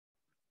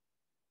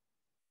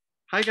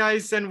Hi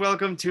guys, and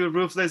welcome to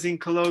Roofless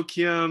Ink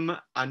Colloquium,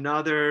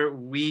 another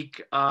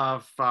week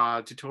of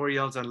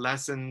tutorials and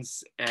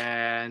lessons,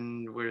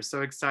 and we're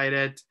so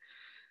excited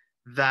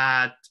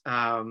that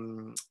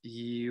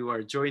you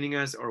are joining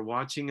us or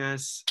watching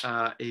us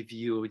if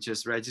you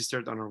just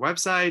registered on our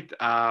website.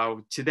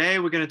 Today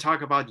we're going to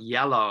talk about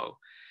yellow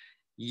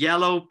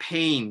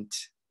paint.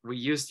 We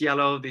used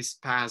yellow this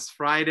past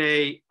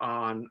Friday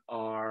on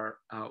our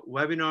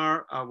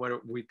webinar where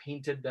we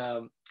painted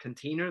the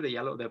container,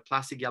 the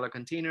plastic yellow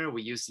container.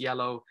 We used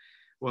yellow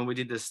when we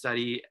did the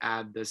study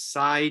at the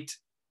site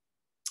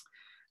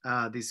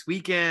this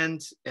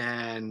weekend.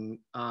 And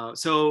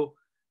so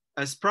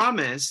as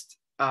promised,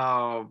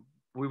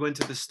 we went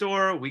to the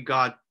store, we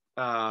got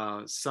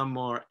some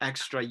more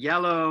extra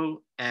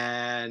yellow,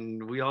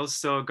 and we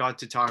also got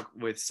to talk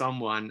with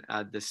someone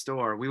at the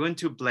store. We went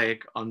to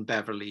Blake on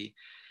Beverly,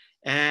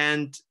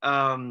 and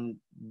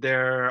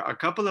there are a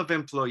couple of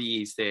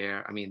employees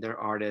there. I mean, they're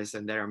artists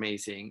and they're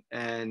amazing,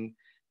 and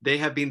they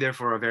have been there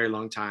for a very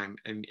long time,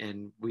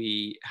 and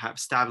we have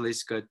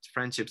established good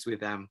friendships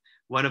with them.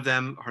 One of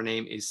them, her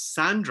name is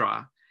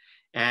Sandra,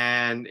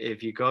 and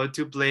if you go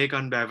to Blake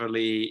on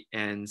Beverly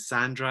and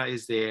Sandra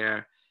is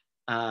there,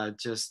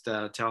 just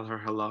tell her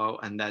hello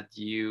and that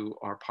you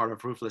are part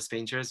of Roofless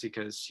Painters,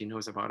 because she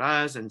knows about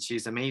us and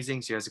she's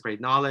amazing. She has great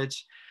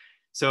knowledge.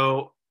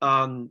 So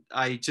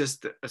I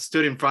just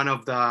stood in front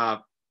of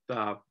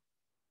the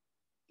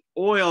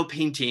oil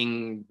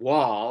painting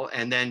wall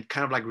and then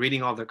kind of like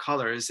reading all the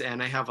colors,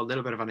 and I have a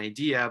little bit of an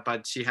idea,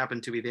 but she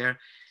happened to be there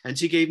and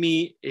she gave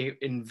me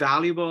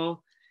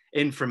invaluable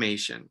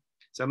information.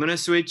 So I'm going to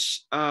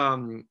switch.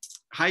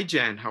 Hi,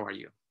 Jen. How are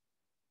you?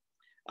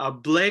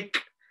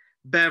 Blake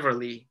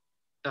Beverly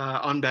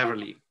on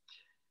Beverly.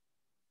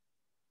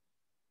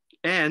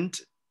 And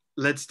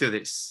let's do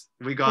this.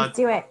 We got Let's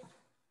do it.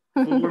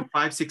 4,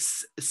 5,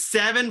 6,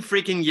 7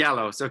 freaking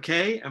yellows.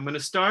 Okay. I'm going to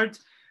start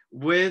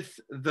with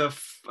the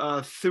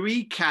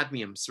 3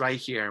 cadmiums right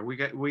here. We're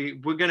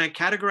going to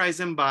categorize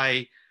them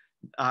by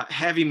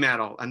heavy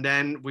metal. And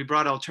then we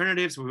brought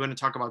alternatives. We want to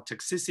talk about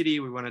toxicity.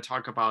 We want to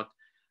talk about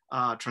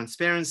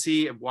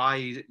transparency,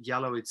 why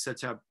yellow is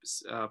such a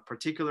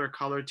particular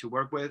color to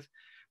work with.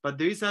 But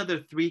these are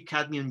the 3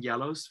 cadmium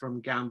yellows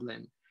from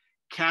Gamblin: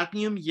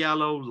 cadmium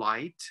yellow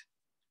light,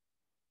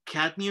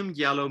 cadmium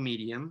yellow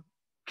medium,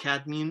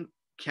 cadmium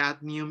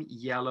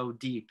yellow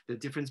deep. The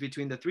difference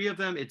between the 3 of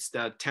them, it's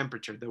the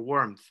temperature, the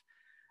warmth.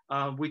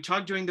 We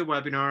talked during the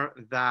webinar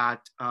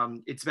that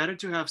it's better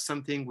to have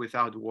something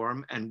without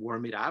warm and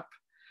warm it up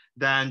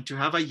than to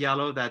have a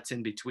yellow that's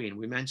in between.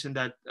 We mentioned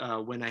that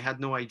when we had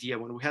no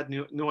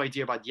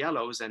idea about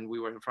yellows and we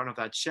were in front of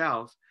that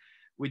shelf,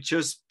 we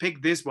just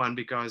picked this one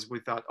because we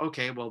thought,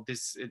 okay, well,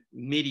 this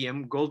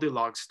medium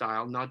Goldilocks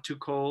style, not too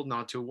cold,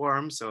 not too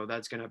warm, so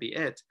that's gonna be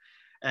it.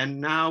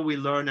 And now we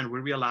learn and we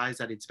realize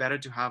that it's better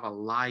to have a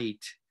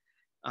light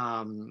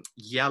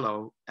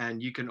yellow,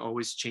 and you can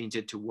always change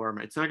it to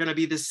warmer. It's not going to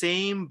be the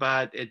same,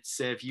 but it's,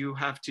 if you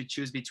have to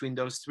choose between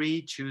those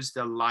 3, choose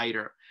the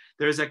lighter.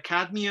 There's a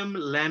cadmium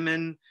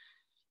lemon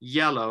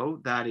yellow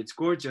that it's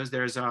gorgeous.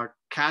 There's a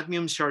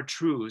cadmium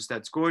chartreuse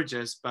that's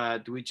gorgeous,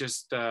 but we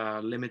just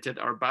limited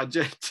our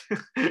budget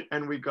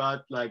and we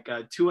got like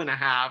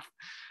 2.5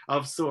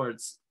 of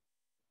sorts.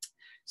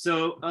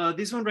 So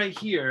this one right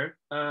here,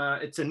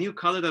 it's a new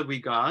color that we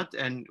got,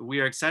 and we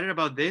are excited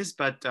about this,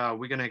 but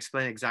we're going to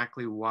explain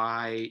exactly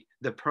why,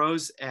 the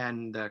pros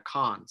and the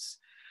cons.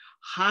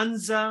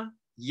 Hansa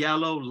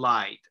Yellow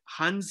Light.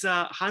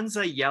 Hansa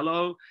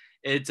Yellow,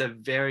 it's a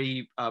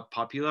very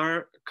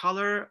popular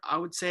color, I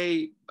would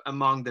say,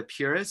 among the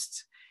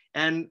purists.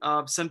 And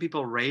some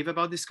people rave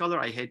about this color.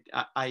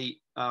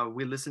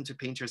 We listen to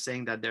painters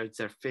saying that it's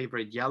their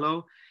favorite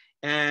yellow.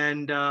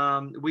 And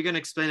we're going to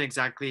explain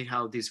exactly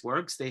how this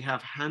works. They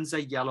have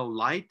Hansa Yellow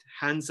Light,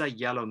 Hansa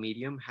Yellow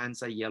Medium,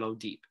 Hansa Yellow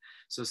Deep.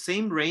 So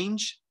same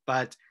range,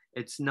 but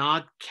it's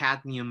not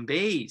cadmium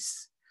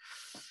base.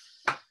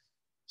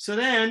 So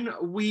then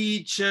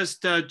we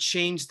just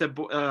changed the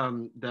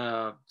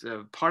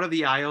part of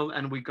the aisle,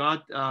 and we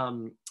got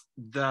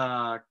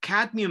the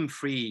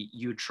cadmium-free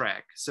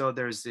Utrecht. So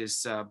there's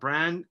this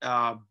brand.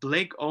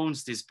 Blake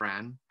owns this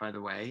brand, by the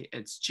way.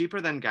 It's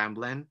cheaper than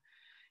Gamblin.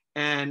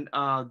 And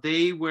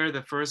they were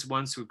the first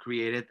ones who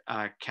created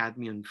a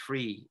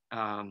cadmium-free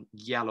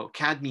yellow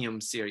cadmium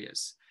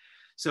series.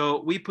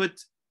 So we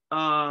put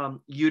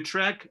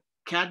Utrecht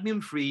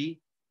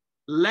cadmium-free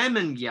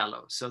lemon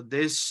yellow. So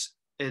this,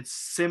 it's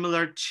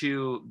similar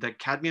to the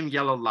cadmium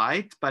yellow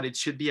light, but it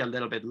should be a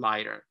little bit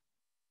lighter.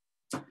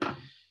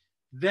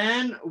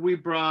 Then we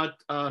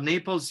brought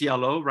Naples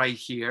yellow right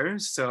here.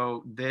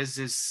 So this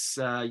is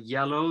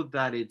yellow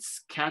that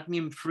it's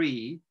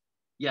cadmium-free.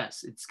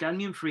 Yes, it's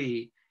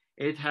cadmium-free.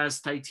 It has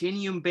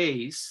titanium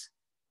base,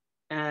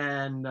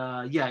 and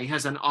yeah, it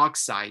has an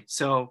oxide.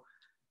 So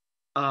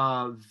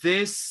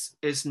this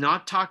is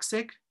not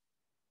toxic.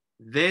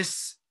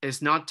 This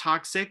is not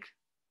toxic.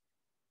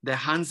 The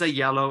Hansa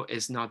Yellow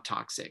is not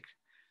toxic.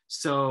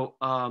 So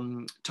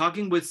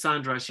talking with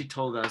Sandra, she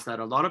told us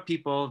that a lot of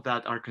people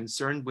that are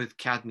concerned with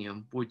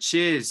cadmium, which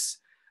is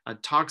a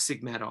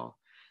toxic metal,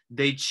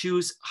 they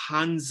choose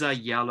Hansa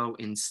yellow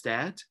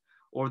instead,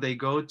 or they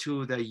go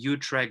to the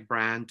Utrecht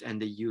brand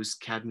and they use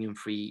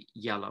cadmium-free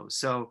yellow.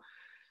 So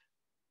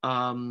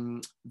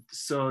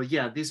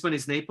yeah, this one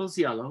is Naples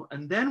yellow.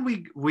 And then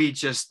we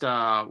just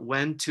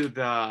went to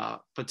the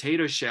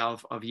potato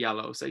shelf of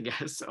yellows, I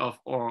guess,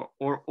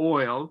 or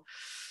oil.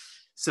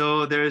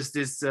 So there's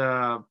this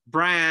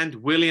brand,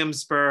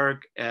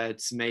 Williamsburg.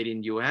 It's made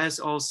in US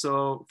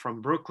also,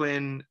 from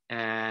Brooklyn,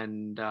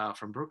 and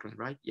from Brooklyn,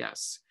 right?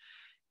 Yes.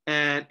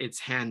 And it's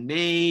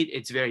handmade,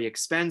 it's very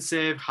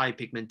expensive, high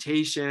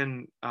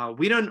pigmentation.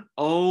 We don't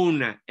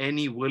own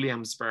any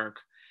Williamsburg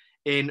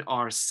in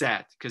our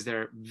set because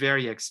they're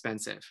very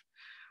expensive.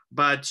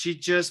 But she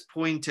just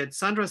pointed,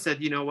 Sandra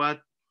said, you know what?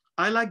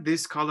 I like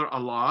this color a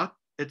lot.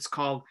 It's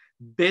called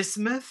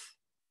Bismuth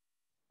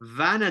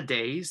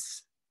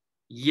Vanadase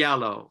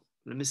Yellow.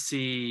 Let me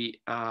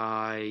see.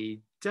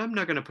 I'm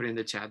not going to put it in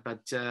the chat,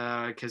 but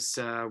because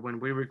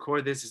when we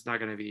record this, it's not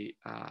going to be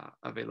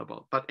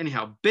available. But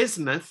anyhow,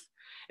 bismuth,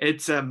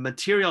 it's a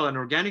material, an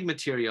organic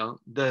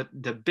material. The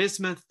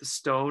bismuth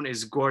stone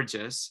is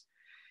gorgeous.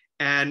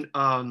 And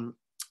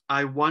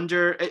I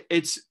wonder,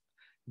 it's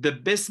the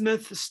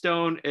bismuth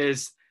stone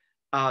is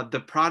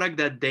the product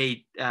that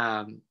they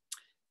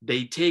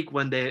take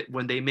when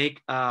they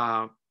make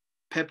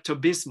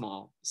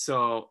Pepto-Bismol.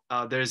 So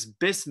there's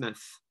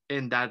bismuth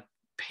in that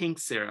pink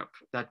syrup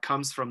that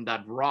comes from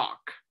that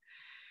rock.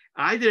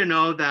 I didn't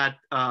know that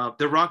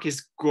the rock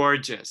is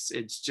gorgeous.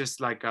 It's just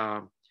like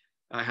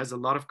has a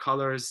lot of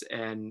colors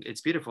and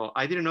it's beautiful.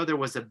 I didn't know there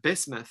was a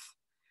bismuth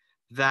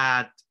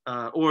that,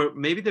 or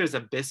maybe there's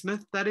a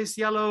bismuth that is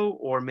yellow,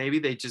 or maybe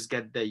they just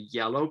get the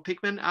yellow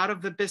pigment out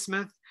of the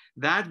bismuth.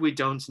 That we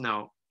don't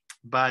know.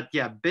 But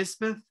yeah,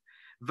 bismuth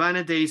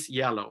vanadase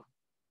yellow.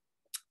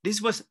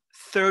 This was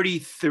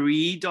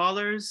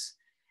 $33.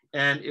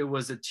 And it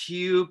was a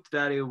tube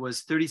that it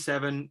was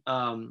 37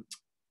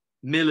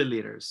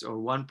 milliliters or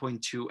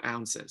 1.2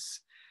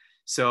 ounces.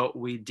 So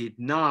we did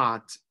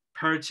not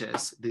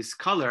purchase this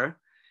color.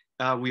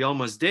 We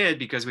almost did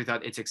because we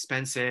thought it's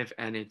expensive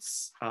and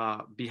it's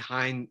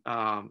behind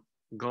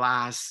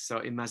glass, so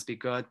it must be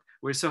good.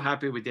 We're so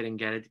happy we didn't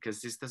get it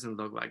because this doesn't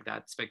look like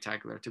that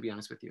spectacular, to be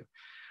honest with you.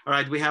 All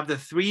right, we have the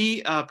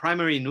three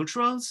primary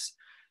neutrals: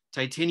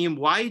 titanium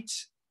white,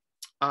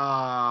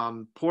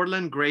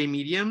 Portland gray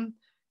medium,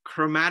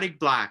 chromatic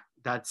black.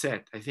 That's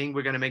it. I think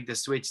we're going to make the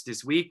switch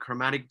this week.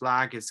 Chromatic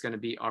black is going to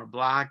be our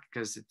black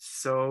because it's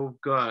so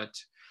good.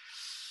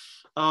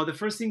 The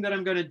first thing that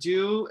I'm going to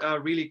do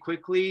really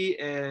quickly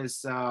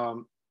is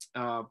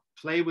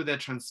play with the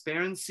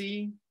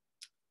transparency,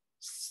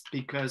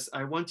 because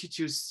I want you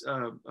to,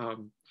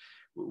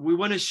 we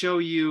want to show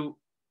you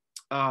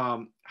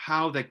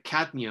how the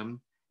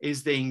cadmium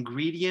is the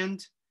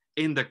ingredient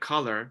in the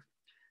color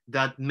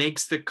that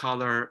makes the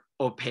color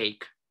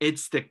opaque.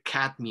 It's the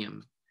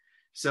cadmium.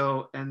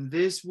 So, and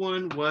this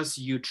one was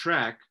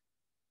Utrecht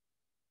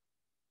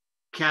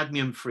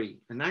cadmium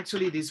free. And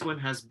actually this one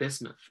has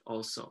bismuth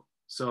also.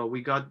 So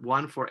we got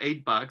one for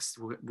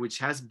 $8, which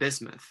has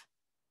bismuth.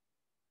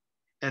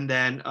 And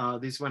then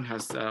this one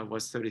has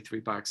was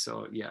 $33.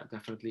 So yeah,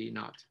 definitely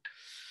not.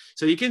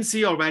 So you can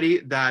see already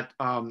that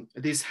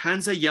this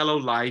Hansa yellow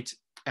light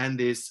and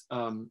this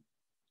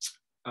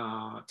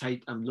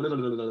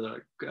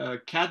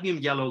cadmium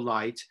yellow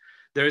light,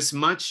 there's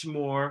much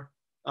more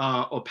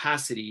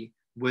opacity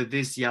with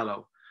this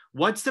yellow.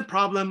 What's the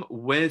problem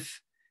with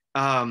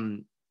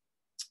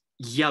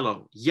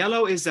yellow?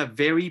 Yellow is a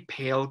very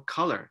pale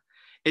color.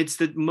 It's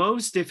the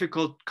most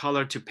difficult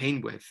color to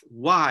paint with.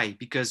 Why?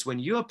 Because when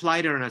you apply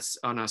it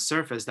on a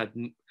surface that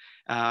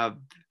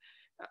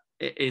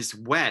is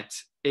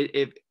wet,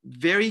 it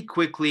very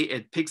quickly,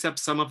 it picks up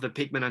some of the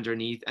pigment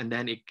underneath, and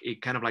then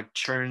it kind of like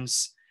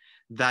churns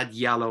that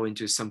yellow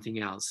into something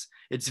else.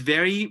 It's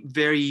very,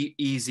 very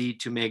easy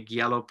to make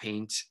yellow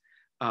paint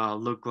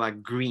look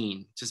like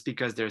green just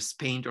because there's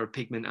paint or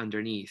pigment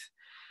underneath.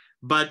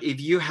 But if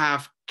you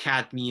have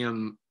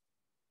cadmium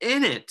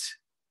in it,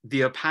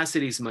 the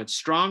opacity is much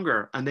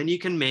stronger, and then you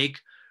can make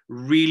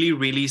really,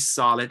 really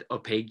solid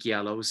opaque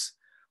yellows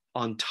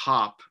on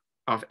top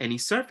of any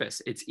surface.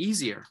 It's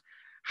easier.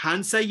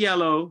 Hansa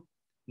yellow,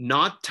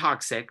 not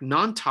toxic,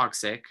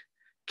 non-toxic,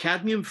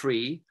 cadmium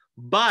free,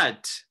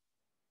 but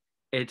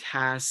it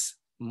has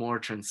more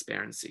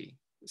transparency.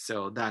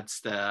 So that's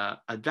the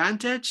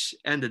advantage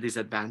and the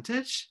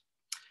disadvantage.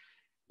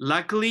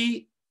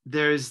 Luckily,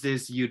 there's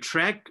this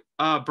Utrecht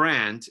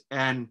brand,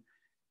 and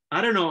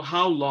I don't know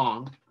how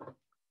long,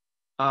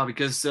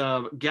 because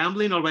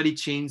Gamblin already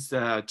changed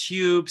the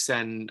tubes,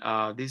 and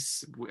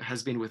this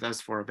has been with us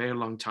for a very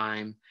long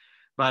time.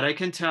 But I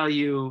can tell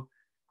you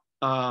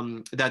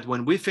that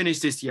when we finish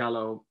this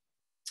yellow,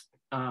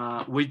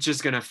 we're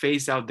just gonna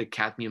phase out the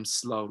cadmium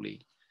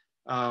slowly.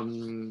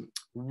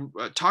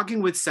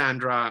 Talking with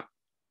Sandra,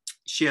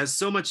 she has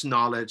so much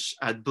knowledge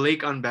at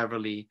Blake on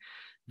Beverly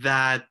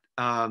that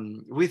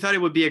we thought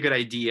it would be a good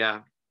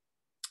idea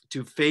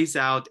to phase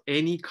out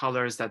any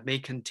colors that may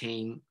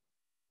contain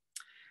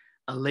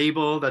a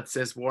label that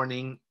says,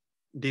 warning,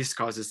 this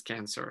causes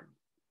cancer.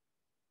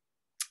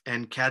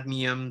 And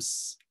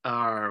cadmiums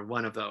are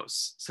one of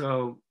those.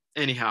 So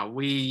anyhow,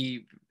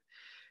 we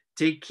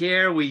take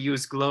care. We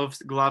use gloves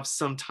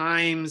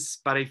sometimes,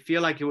 but I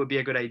feel like it would be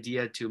a good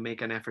idea to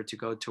make an effort to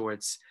go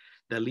towards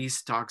the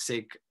least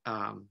toxic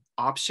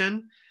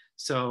option.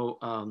 So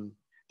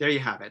there you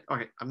have it.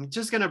 Okay, I'm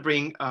just gonna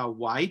bring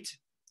white,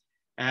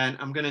 and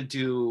I'm gonna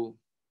do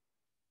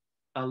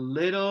a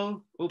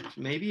little, oops,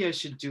 maybe I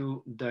should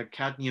do the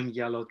cadmium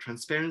yellow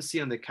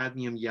transparency on the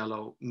cadmium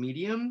yellow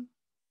medium,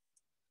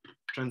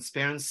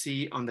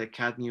 transparency on the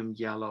cadmium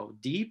yellow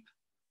deep.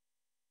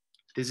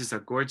 This is a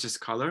gorgeous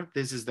color.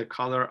 This is the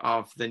color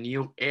of the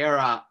new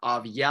era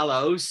of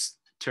yellows,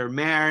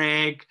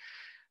 turmeric.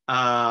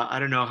 I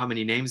don't know how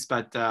many names,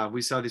 but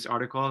we saw this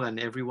article and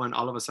everyone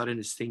all of a sudden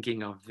is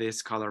thinking of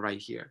this color right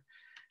here.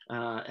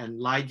 And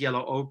light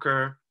yellow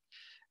ochre,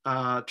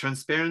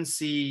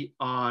 transparency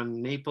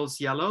on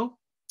Naples yellow,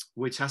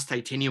 which has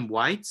titanium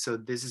white. So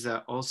this is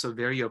also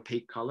very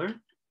opaque color.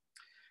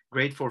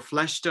 Great for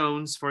flesh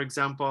tones, for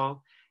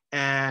example.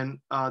 And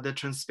the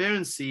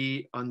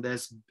transparency on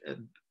this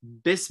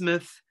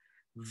bismuth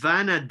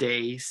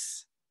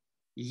vanadase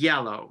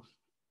yellow.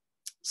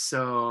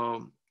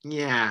 So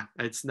yeah,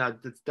 it's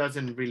not, it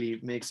doesn't really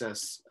makes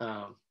us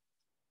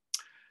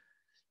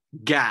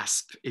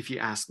gasp, if you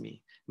ask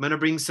me. I'm gonna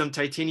bring some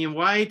titanium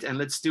white and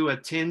let's do a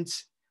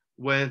tint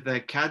with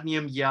the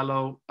cadmium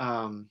yellow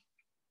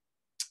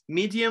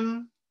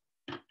medium.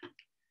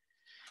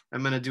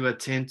 I'm gonna do a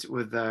tint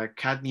with the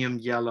cadmium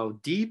yellow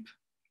deep.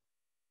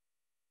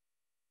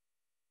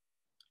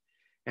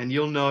 And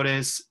you'll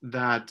notice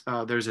that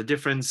there's a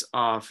difference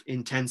of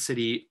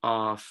intensity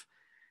of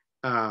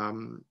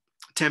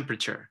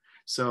temperature.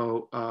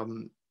 So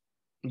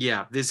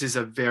yeah, this is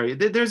a very,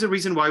 there's a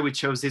reason why we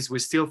chose this. We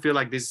still feel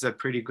like this is a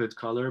pretty good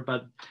color,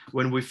 but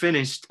when we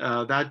finished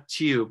that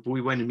tube,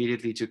 we went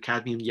immediately to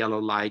cadmium yellow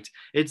light.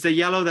 It's the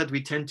yellow that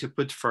we tend to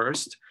put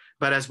first,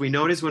 but as we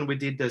noticed when we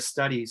did the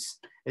studies,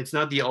 it's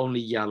not the only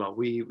yellow.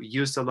 We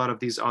used a lot of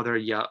these other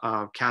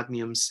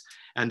cadmiums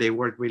and they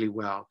work really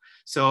well.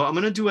 So I'm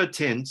gonna do a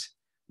tint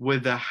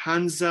with the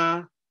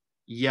Hansa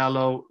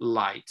yellow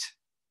light.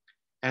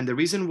 And the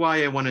reason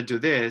why I wanna do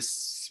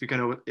this,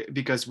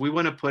 because we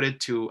wanna put it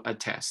to a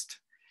test.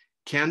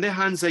 Can the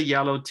Hansa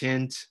yellow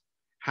tint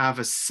have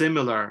a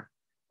similar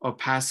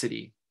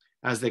opacity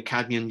as the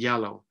cadmium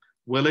yellow?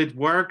 Will it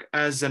work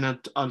as an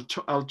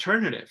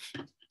alternative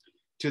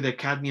to the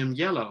cadmium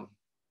yellow?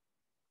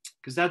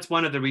 Because that's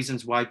one of the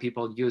reasons why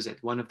people use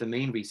it, one of the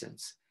main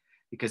reasons,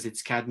 because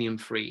it's cadmium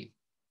free.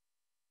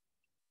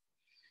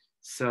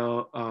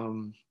 So,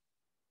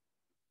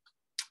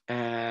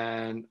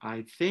 and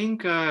I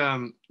think,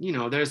 you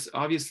know,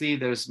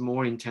 there's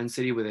more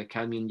intensity with a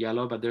cadmium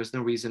yellow, but there's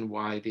no reason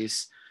why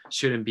this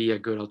shouldn't be a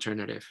good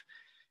alternative.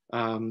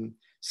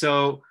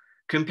 So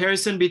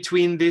comparison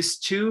between these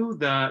two,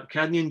 the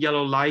cadmium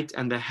yellow light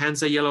and the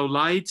Hansa yellow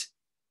light,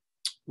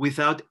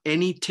 without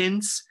any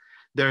tints,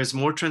 there's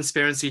more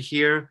transparency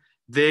here.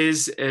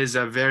 This is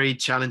a very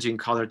challenging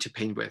color to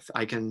paint with.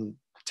 I can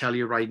tell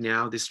you right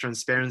now, this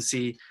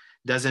transparency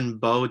doesn't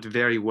bode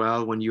very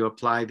well when you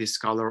apply this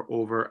color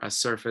over a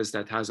surface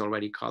that has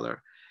already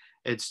color.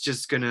 It's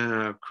just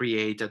gonna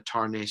create a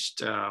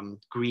tarnished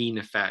green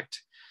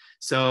effect.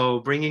 So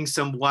bringing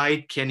some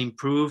white can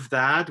improve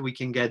that. We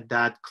can get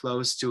that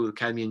close to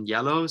cadmium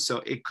yellow.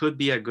 So it could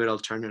be a good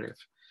alternative.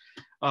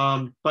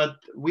 But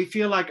we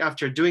feel like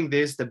after doing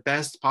this, the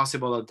best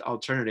possible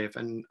alternative,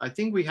 and I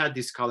think we had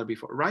this color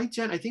before, right,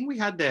 Jen? I think we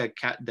had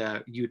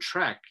the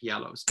Utrecht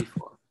yellows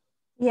before.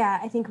 Yeah,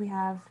 I think we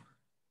have.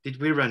 Did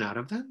we run out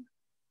of them?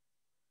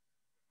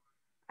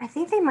 I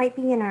think they might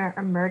be in our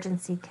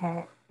emergency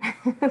kit.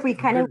 We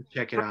kind of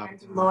check it out.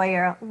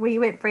 We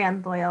went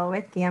brand loyal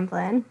with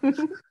Gamblin.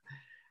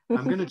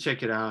 I'm gonna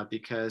check it out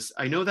because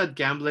I know that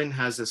Gamblin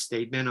has a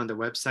statement on the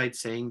website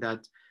saying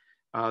that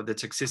the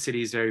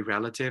toxicity is very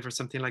relative or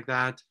something like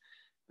that.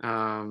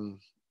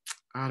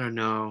 I don't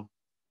know.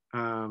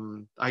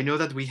 I know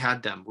that we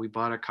had them. We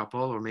bought a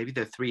couple, or maybe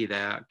the three.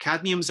 The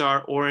cadmiums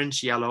are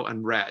orange, yellow,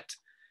 and red.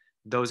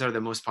 Those are the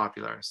most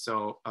popular.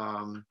 So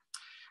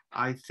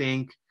I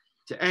think,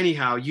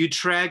 anyhow,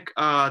 Utrecht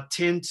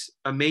tint,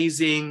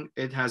 amazing.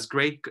 It has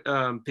great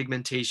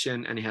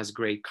pigmentation and it has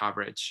great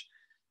coverage.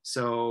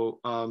 So,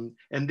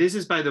 and this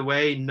is, by the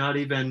way, not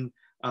even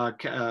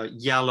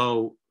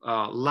yellow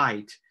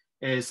light.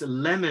 Is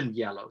lemon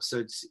yellow. So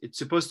it's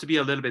supposed to be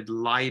a little bit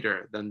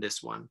lighter than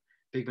this one,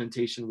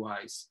 pigmentation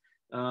wise.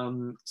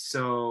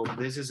 So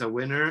this is a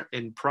winner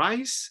in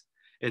price.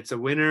 It's a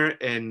winner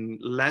in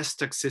less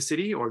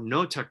toxicity or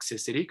no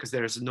toxicity because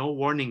there's no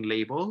warning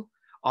label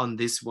on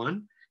this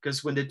one.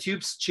 Because when the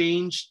tubes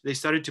changed, they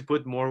started to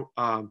put more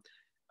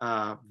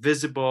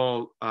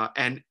visible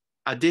and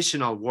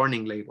additional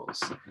warning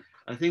labels.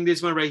 I think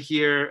this one right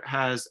here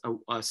has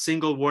a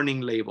single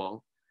warning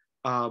label.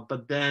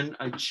 But then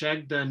I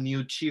checked the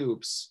new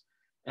tubes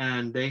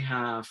and they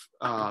have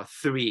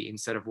 3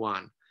 instead of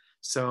 1.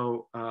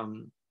 So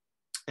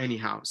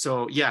anyhow,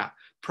 so yeah,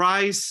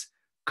 price,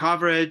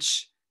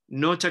 coverage,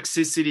 no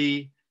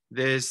toxicity.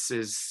 This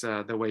is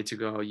the way to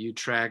go.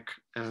 Utrecht,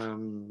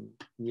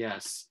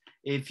 yes.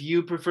 If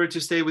you prefer to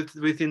stay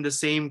within the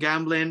same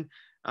Gamblin,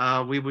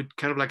 we would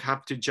kind of like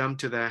have to jump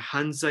to the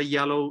Hansa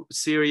Yellow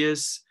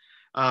series,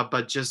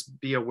 but just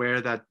be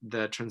aware that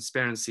the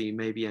transparency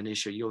may be an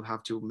issue. You'll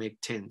have to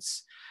make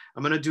tints.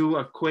 I'm gonna do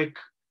a quick,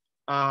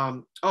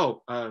 yeah,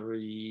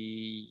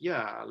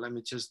 let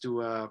me just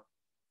do a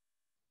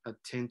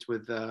tint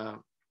with the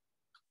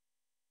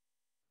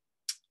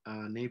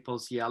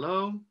Naples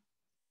Yellow.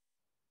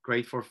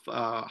 Great for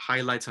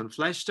highlights on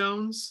flesh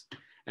tones.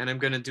 And I'm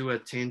gonna do a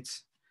tint.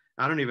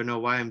 I don't even know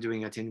why I'm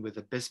doing a tint with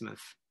the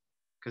bismuth,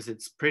 because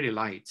it's pretty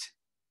light.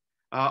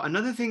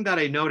 Another thing that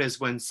I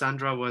noticed when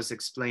Sandra was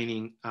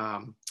explaining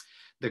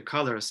the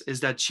colors is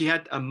that she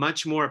had a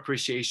much more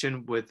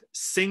appreciation with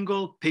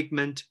single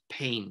pigment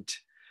paint.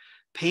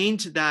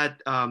 Paint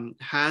that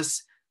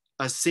has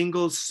a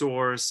single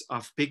source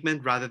of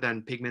pigment rather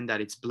than pigment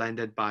that it's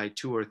blended by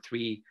 2 or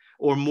 3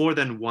 or more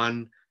than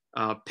one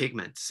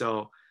pigment.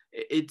 So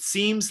it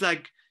seems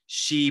like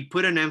she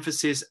put an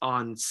emphasis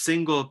on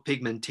single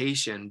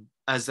pigmentation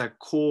as a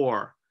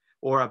core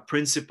or a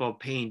principal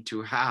paint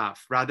to have,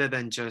 rather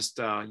than just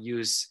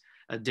use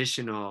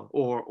additional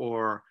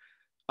or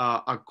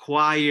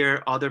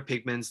acquire other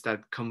pigments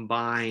that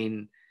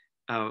combine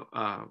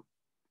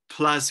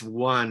plus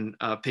one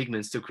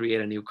pigments to create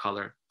a new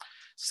color.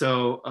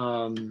 So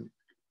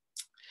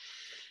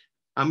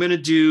I'm gonna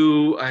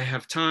do, I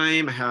have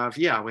time,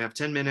 we have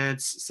 10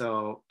 minutes.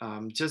 So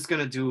I'm just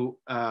gonna do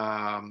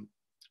a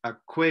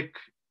quick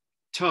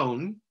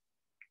tone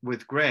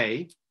with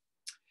gray.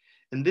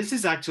 And this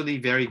is actually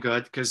very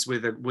good because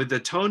with the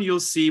tone, you'll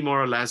see more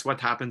or less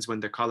what happens when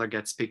the color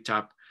gets picked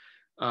up,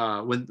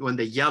 when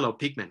the yellow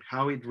pigment,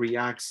 how it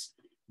reacts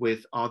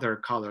with other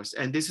colors.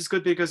 And this is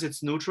good because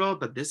it's neutral,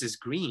 but this is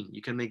green.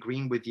 You can make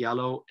green with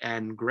yellow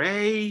and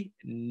gray,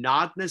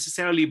 not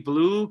necessarily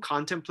blue.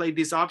 Contemplate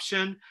this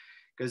option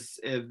because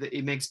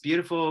it makes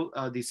beautiful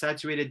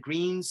desaturated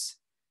greens,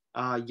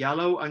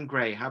 yellow and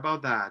gray. How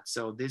about that?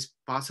 So this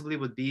possibly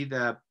would be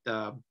the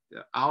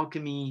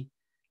alchemy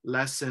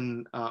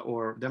lesson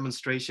or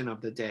demonstration of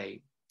the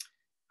day.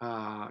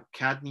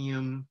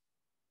 Cadmium.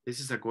 This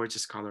is a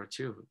gorgeous color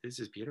too. This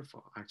is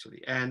beautiful,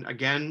 actually. And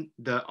again,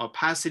 the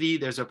opacity,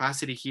 there's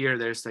opacity here.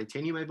 There's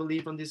titanium, I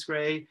believe, on this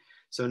gray.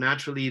 So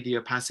naturally, the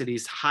opacity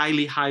is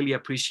highly, highly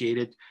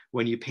appreciated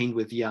when you paint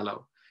with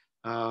yellow.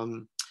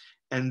 And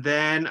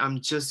then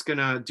I'm just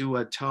gonna do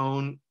a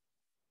tone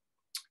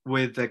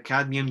with the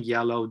cadmium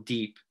yellow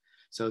deep.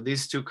 So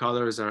these two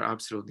colors are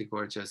absolutely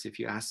gorgeous, if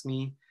you ask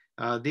me.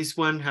 This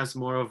one has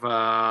more of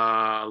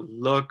a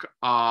look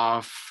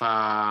of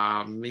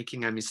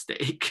making a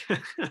mistake.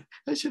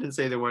 I shouldn't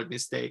say the word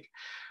mistake.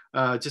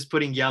 Just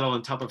putting yellow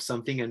on top of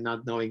something and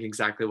not knowing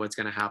exactly what's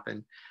going to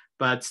happen.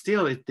 But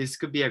still, this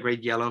could be a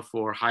great yellow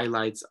for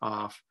highlights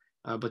of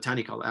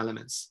botanical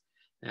elements.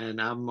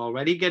 And I'm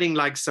already getting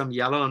like some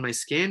yellow on my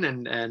skin.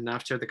 And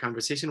after the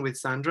conversation with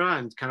Sandra,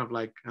 I'm kind of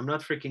like, I'm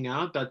not freaking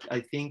out, but I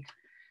think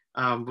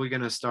we're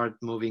going to start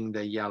moving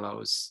the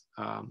yellows,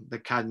 the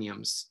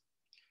cadmiums.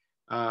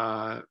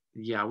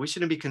 Yeah, we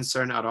shouldn't be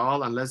concerned at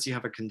all unless you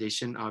have a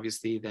condition,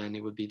 obviously, then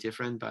it would be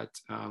different. But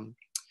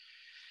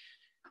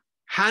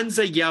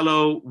Hansa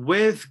yellow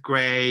with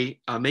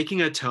gray,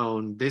 making a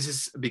tone. This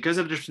is because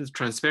of the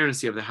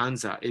transparency of the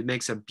Hansa. It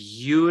makes a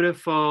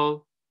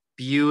beautiful,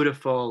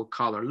 beautiful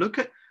color. Look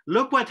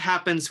what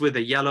happens with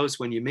the yellows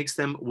when you mix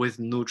them with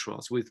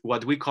neutrals, with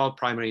what we call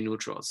primary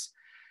neutrals.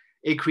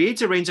 It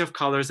creates a range of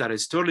colors that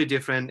is totally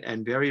different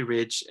and very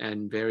rich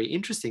and very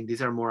interesting.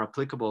 These are more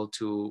applicable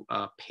to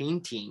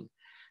painting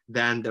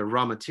than the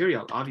raw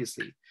material,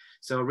 obviously.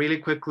 So really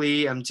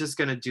quickly, I'm just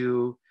gonna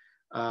do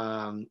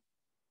tone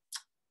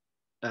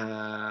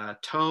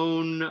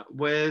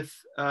with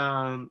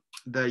the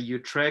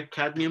Utrecht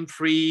cadmium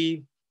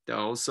free. They're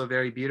also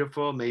very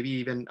beautiful, maybe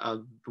even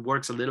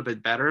works a little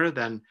bit better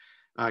than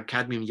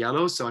cadmium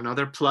yellow. So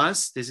another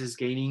plus, this is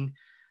gaining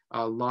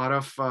a lot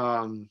of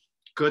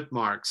good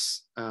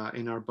marks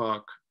in our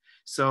book.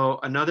 So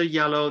another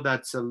yellow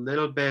that's a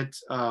little bit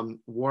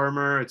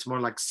warmer, it's more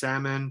like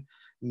salmon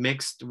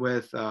mixed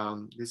with,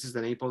 this is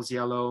the Naples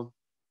yellow.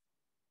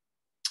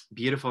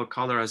 Beautiful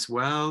color as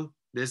well.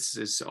 This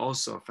is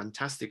also a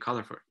fantastic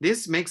color for,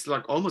 this makes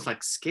like almost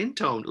like skin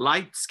tone,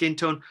 light skin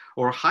tone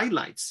or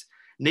highlights.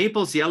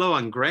 Naples yellow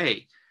and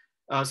gray.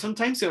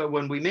 Sometimes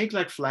when we make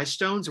like flesh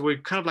tones, we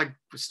kind of like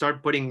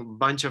start putting a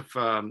bunch of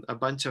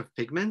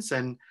pigments,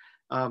 and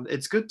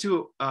it's good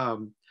to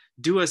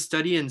do a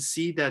study and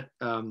see that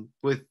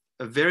with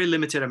a very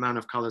limited amount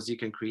of colors, you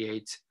can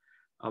create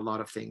a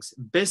lot of things.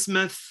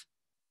 Bismuth,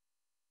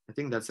 I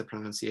think that's the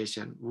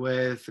pronunciation,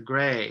 with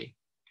gray.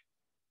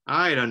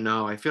 I don't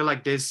know. I feel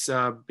like this,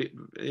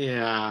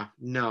 yeah,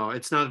 no,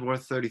 it's not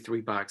worth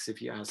 $33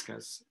 if you ask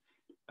us.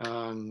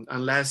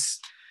 Unless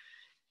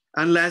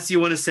you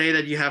want to say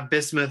that you have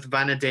bismuth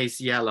vanadase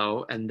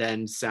yellow and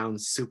then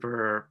sounds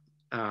super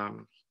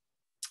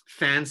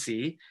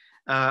fancy.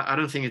 I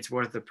don't think it's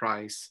worth the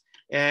price.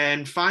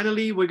 And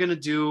finally, we're gonna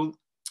do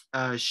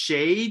a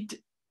shade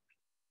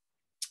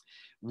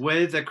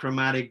with a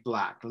chromatic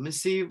black. Let me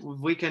see if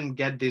we can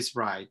get this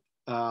right.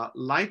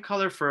 Light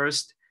color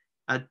first,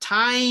 a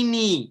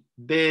tiny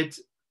bit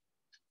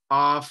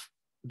of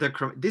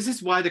this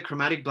is why the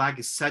chromatic black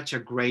is such a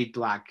great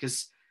black,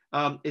 because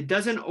it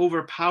doesn't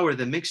overpower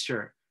the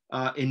mixture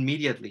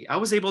immediately. I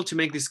was able to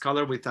make this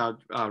color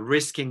without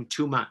risking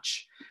too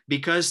much,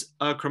 because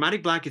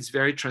chromatic black is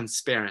very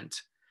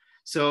transparent.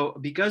 So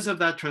because of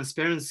that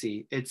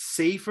transparency, it's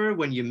safer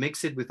when you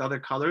mix it with other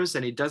colors,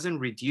 and it doesn't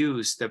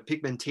reduce the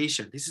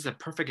pigmentation. This is a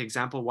perfect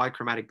example why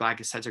chromatic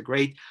black is such a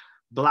great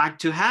black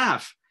to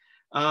have.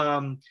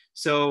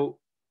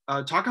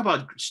 Talk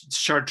about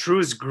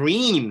chartreuse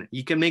green.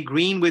 You can make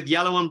green with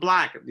yellow and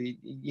black.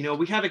 You know,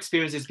 we have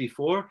experienced this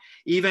before.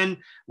 Even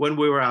when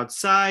we were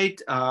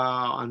outside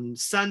on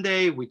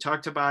Sunday, we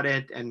talked about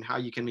it and how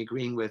you can make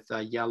green with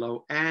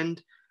yellow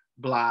and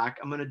black.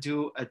 I'm gonna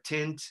do a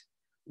tint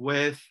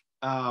with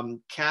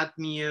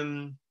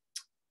cadmium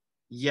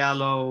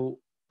yellow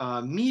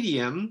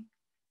medium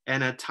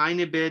and a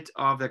tiny bit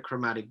of the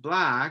chromatic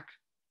black.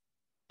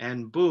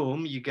 And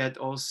boom, you get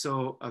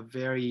also a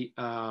very,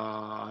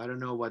 I don't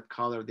know what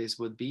color this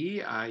would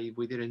be.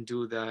 We didn't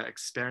do the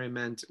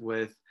experiment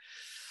with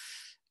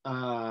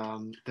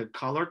the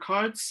color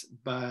cards,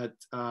 but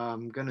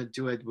I'm gonna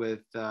do it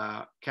with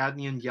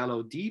cadmium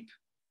yellow deep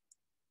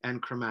and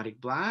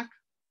chromatic black.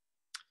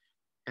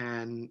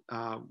 And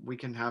we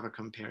can have a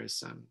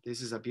comparison.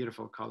 This is a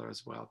beautiful color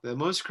as well. The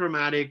most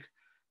chromatic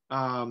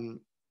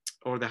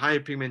or the higher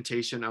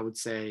pigmentation, I would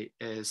say,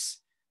 is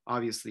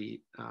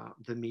obviously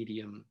the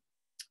medium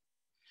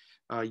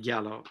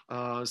yellow.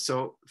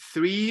 So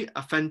three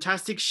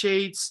fantastic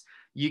shades.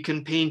 You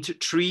can paint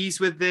trees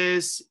with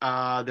this.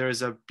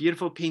 There's a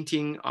beautiful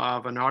painting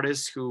of an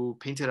artist who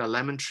painted a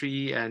lemon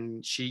tree,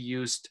 and she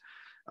used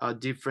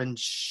different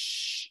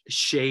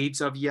shades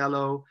of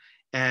yellow,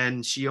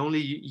 and she only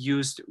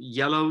used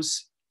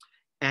yellows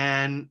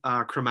and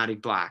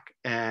chromatic black,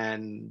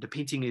 and the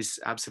painting is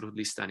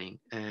absolutely stunning.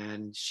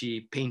 And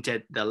she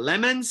painted the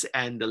lemons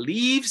and the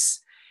leaves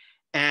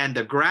and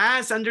the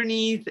grass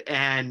underneath,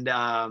 and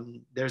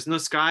there's no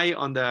sky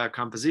on the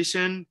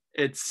composition.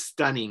 It's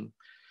stunning.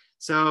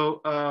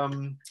 So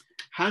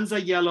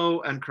Hansa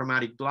yellow and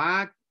chromatic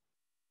black.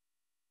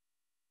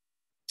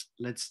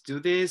 Let's do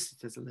this.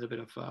 There's a little bit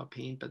of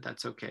paint, but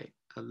that's okay.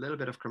 A little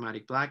bit of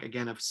chromatic black.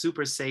 Again, a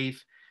super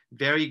safe,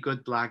 very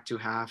good black to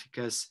have,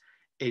 because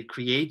it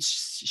creates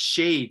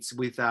shades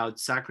without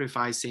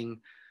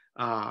sacrificing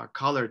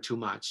color too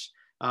much.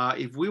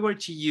 If we were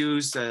to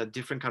use a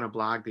different kind of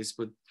black, this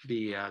would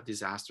be a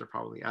disaster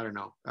probably. I don't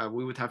know.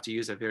 We would have to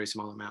use a very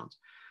small amount.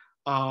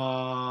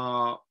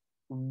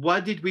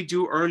 What did we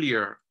do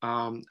earlier?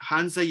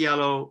 Hansa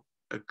yellow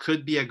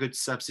could be a good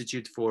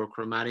substitute for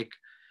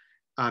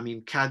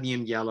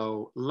cadmium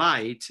yellow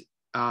light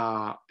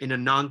in a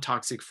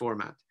non-toxic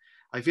format.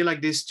 I feel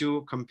like these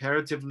two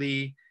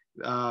comparatively,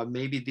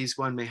 maybe this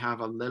one may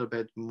have a little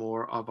bit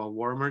more of a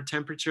warmer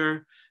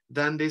temperature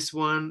than this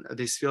one.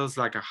 This feels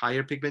like a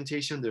higher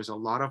pigmentation. There's a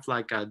lot of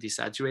like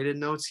desaturated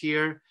notes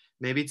here.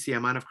 Maybe it's the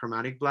amount of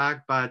chromatic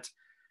black, but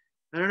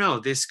I don't know.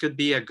 This could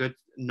be a good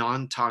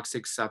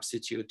non-toxic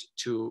substitute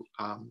to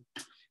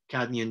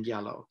cadmium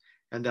yellow.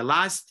 And the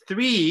last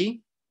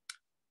three,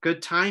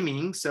 good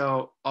timing.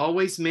 So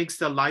always mix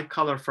the light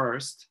color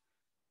first.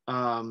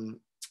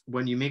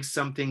 When you mix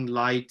something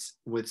light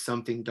with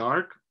something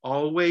dark,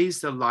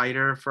 always the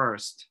lighter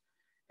first.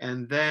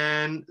 And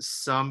then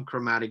some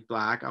chromatic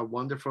black, a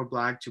wonderful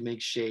black to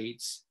make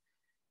shades.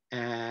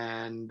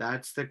 And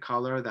that's the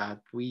color that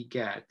we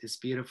get, this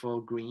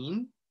beautiful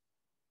green.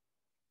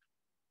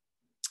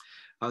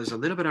 There's a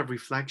little bit of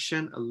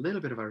reflection,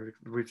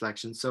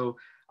 So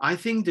I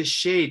think the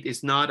shade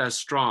is not as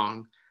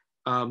strong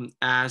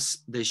as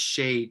the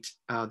shade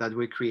that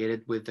we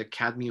created with the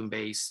cadmium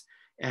base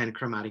and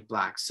chromatic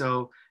black.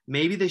 So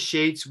maybe the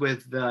shades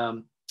with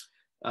the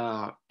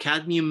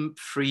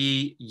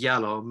cadmium-free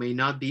yellow may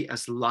not be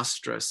as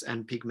lustrous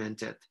and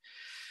pigmented.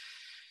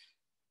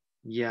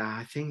 Yeah,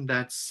 I think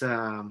that's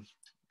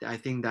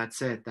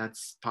it.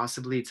 That's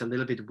possibly, it's a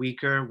little bit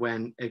weaker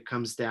when it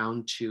comes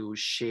down to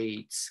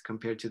shades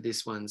compared to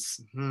these ones.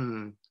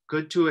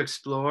 Good to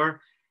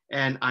explore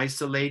and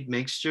isolate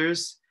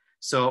mixtures.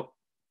 So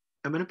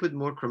I'm gonna put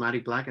more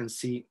chromatic black and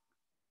see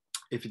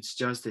if it's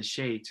just a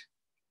shade.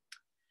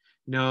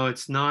 No,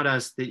 it's not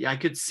I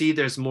could see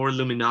there's more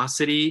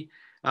luminosity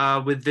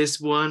with this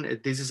one.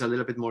 This is a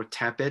little bit more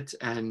tepid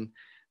and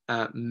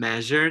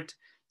measured.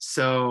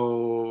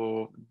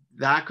 So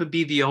that could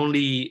be the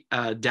only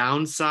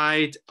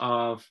downside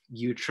of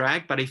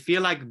Utrecht, but I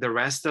feel like the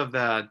rest of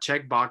the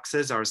check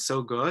boxes are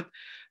so good.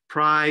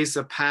 Price,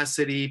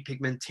 opacity,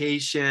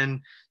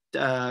 pigmentation,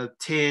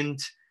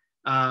 tint,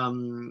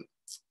 and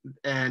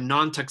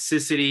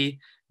non-toxicity,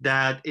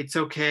 that it's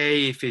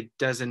okay if it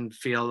doesn't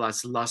feel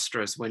as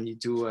lustrous when you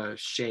do a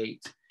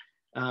shade.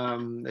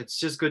 It's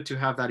just good to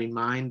have that in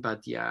mind,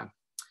 but yeah.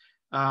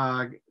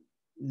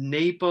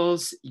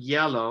 Naples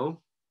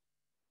yellow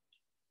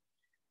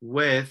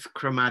with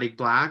chromatic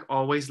black,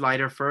 always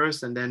lighter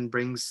first and then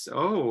brings,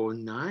 oh,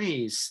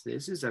 nice.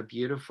 This is a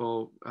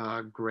beautiful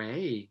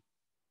gray.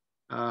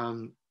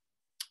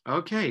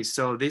 Okay,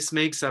 so this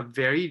makes a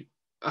very,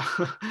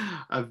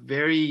 a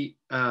very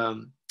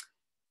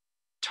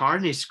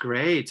tarnished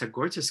gray. It's a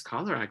gorgeous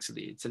color,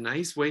 actually. It's a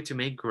nice way to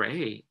make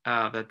gray,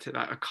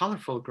 a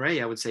colorful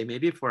gray, I would say,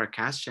 maybe for a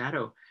cast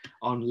shadow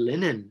on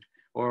linen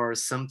or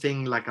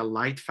something like a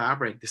light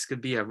fabric. This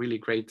could be a really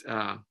great,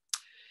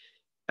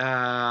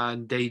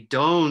 they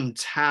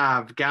don't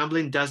have,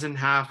 Gamblin doesn't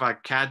have a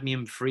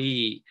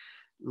cadmium-free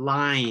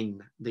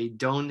line. They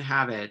don't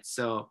have it.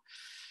 So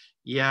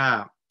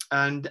yeah.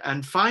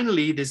 And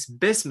finally, this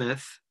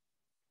bismuth,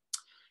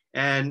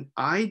 and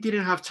I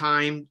didn't have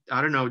time,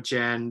 I don't know,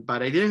 Jen,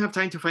 but I didn't have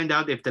time to find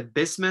out if the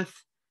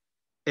bismuth,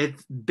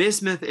 if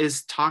bismuth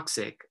is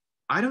toxic.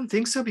 I don't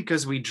think so,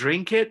 because we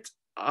drink it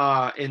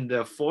in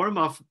the form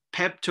of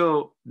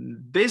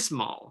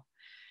Pepto-Bismol.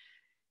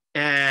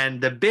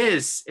 And the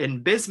bis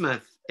in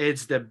bismuth,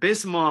 it's the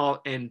bismol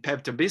in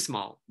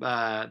Pepto-Bismol.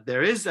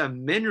 There is a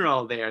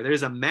mineral there.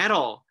 There's a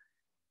metal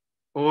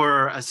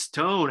or a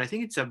stone. I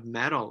think it's a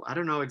metal. I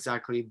don't know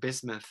exactly,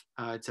 bismuth.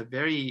 It's a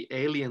very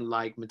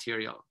alien-like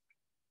material.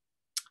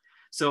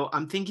 So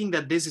I'm thinking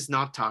that this is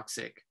not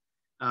toxic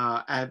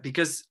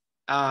because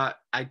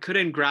I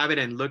couldn't grab it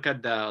and look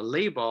at the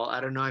label.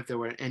 I don't know if there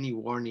were any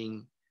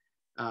warning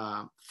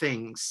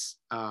things,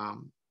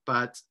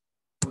 but.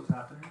 What's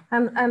happening?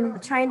 I'm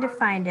trying to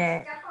find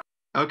it.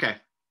 Okay.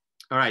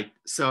 All right.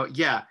 So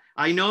yeah,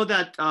 I know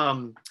that.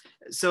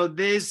 So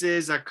this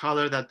is a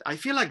color that I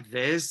feel like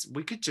this,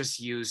 we could just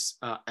use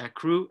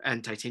ecru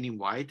and titanium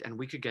white, and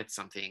we could get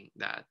something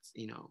that,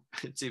 you know,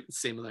 it's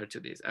similar to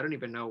this. I don't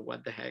even know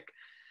what the heck.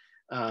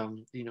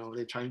 You know,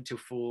 they're trying to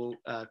fool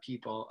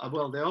people.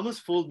 Well, they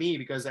almost fooled me,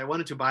 because I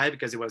wanted to buy it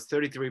because it was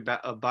 33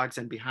 bucks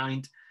and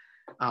behind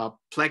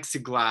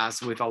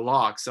plexiglass with a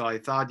lock. So I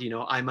thought, you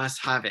know, I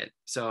must have it.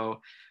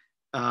 So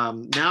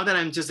now that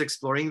I'm just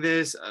exploring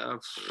this,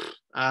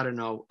 I don't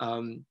know.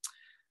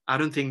 I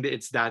don't think that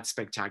it's that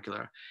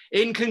spectacular.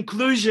 In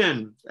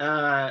conclusion,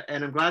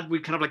 and I'm glad we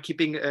kind of like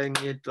keeping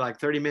it like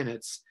 30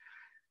 minutes.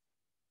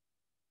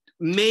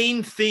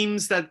 Main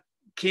themes that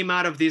came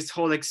out of this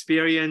whole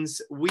experience,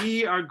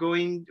 we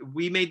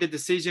made the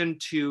decision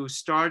to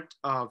start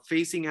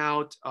phasing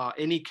out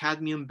any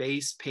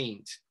cadmium-based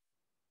paint.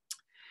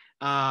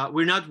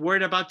 We're not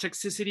worried about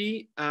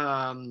toxicity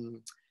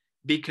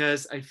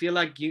because I feel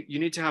like you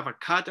need to have a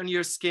cut on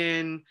your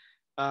skin.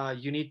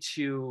 You need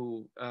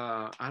to,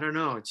 I don't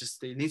know,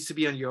 just it needs to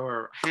be on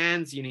your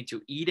hands. You need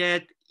to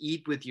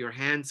eat with your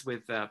hands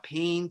with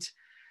paint.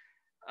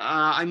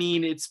 I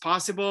mean, it's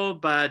possible,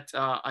 but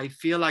I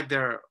feel like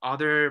there are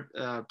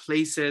other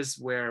places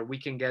where we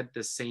can get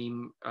the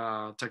same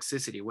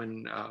toxicity.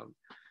 When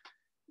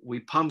we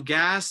pump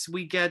gas,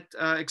 we get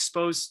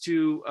exposed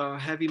to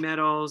heavy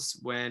metals.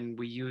 When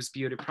we use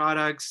beauty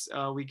products,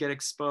 we get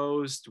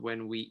exposed.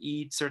 When we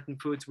eat certain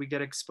foods, we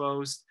get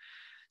exposed.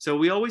 So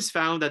we always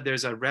found that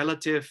there's a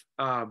relative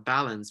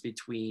balance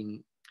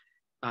between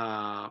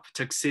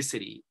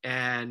toxicity,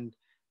 and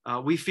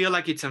we feel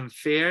like it's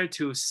unfair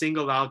to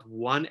single out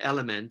one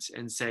element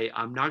and say,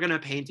 I'm not gonna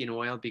paint in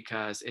oil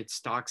because it's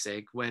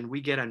toxic, when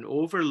we get an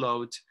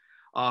overload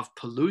of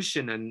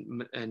pollution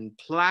and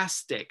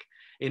plastic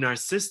in our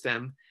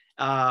system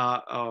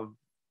of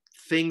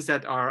things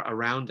that are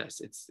around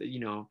us. It's, you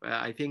know,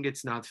 I think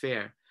it's not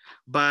fair.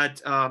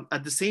 But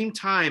at the same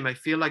time, I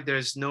feel like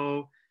there's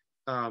no,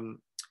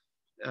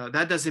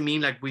 that doesn't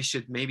mean like we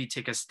should maybe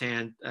take a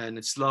stand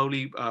and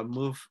slowly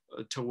move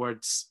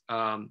towards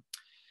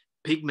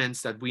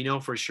pigments that we know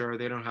for sure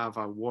they don't have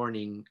a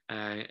warning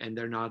and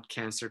they're not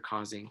cancer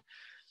causing.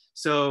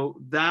 So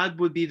that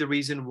would be the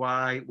reason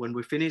why when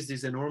we finish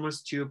this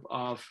enormous tube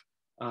of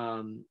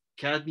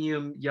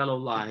cadmium yellow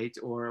light,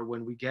 or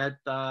when we get,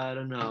 I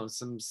don't know,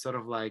 some sort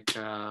of like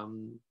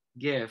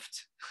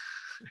gift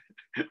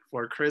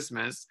for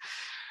Christmas,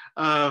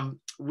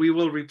 we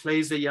will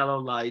replace the yellow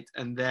light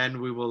and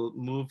then we will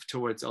move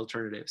towards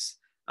alternatives.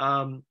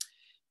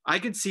 I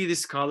could see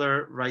this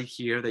color right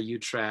here, the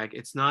Utrecht.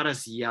 It's not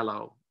as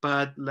yellow,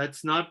 but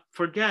let's not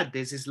forget,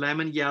 this is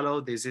lemon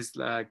yellow. This is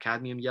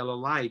cadmium yellow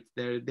light.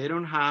 They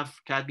don't have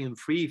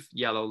cadmium-free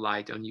yellow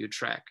light on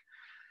Utrecht.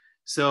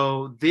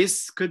 So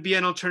this could be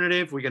an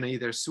alternative. We're gonna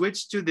either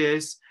switch to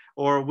this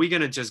or we're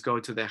gonna just go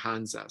to the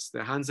Hanzas,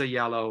 the Hansa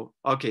yellow.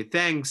 Okay,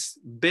 thanks.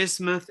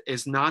 Bismuth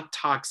is not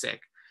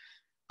toxic.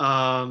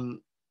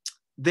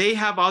 They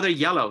have other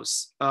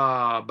yellows,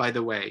 by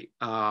the way,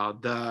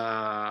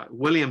 the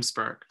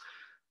Williamsburg,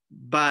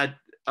 but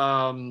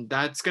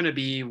that's gonna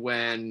be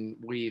when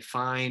we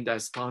find a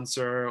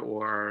sponsor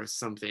or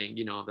something,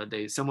 you know,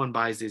 that someone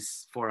buys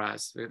this for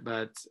us,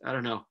 but I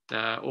don't know,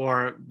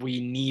 or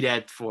we need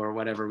it for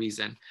whatever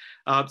reason.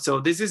 So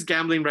this is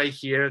Gamblin right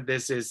here.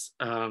 This is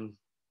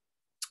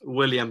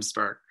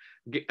Williamsburg,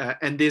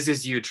 and this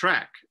is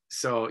Utrecht.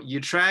 So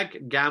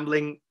Utrecht,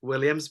 Gamblin,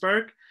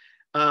 Williamsburg.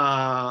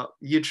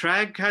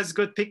 Utrecht has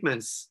good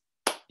pigments,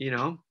 you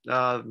know.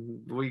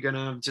 We're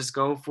gonna just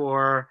go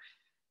for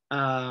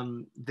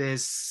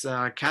this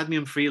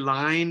cadmium-free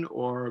line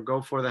or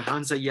go for the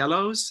Hansa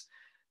yellows.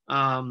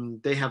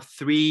 They have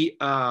 3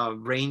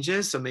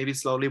 ranges, so maybe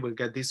slowly we'll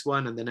get this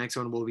one and the next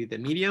one will be the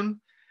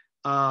medium.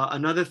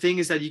 Another thing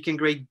is that you can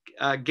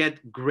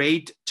get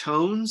great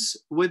tones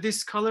with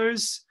these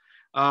colors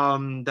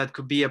that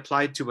could be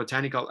applied to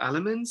botanical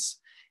elements.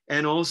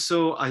 And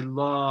also, I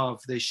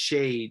love the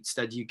shades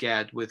that you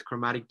get with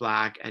chromatic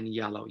black and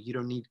yellow. You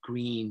don't need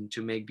green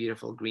to make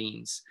beautiful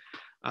greens.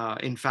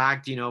 In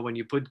fact, you know, when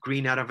you put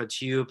green out of a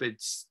tube,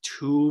 it's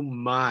too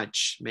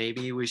much.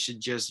 Maybe we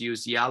should just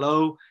use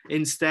yellow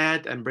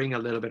instead and bring a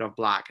little bit of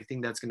black. I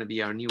think that's going to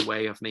be our new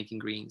way of making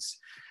greens.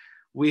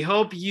 We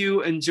hope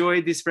you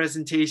enjoyed this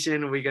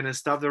presentation. We're going to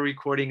stop the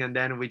recording and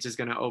then we're just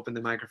going to open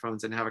the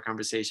microphones and have a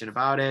conversation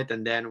about it.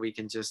 And then we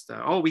can just,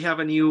 we have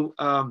a new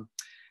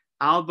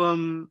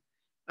album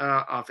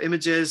of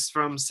images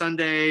from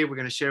Sunday. We're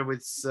going to share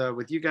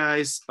with you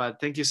guys, but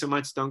thank you so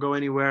much. Don't go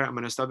anywhere. I'm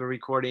going to stop the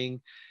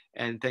recording.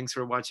 And thanks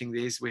for watching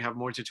this. We have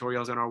more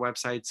tutorials on our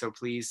website, so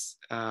please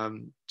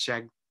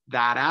check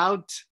that out.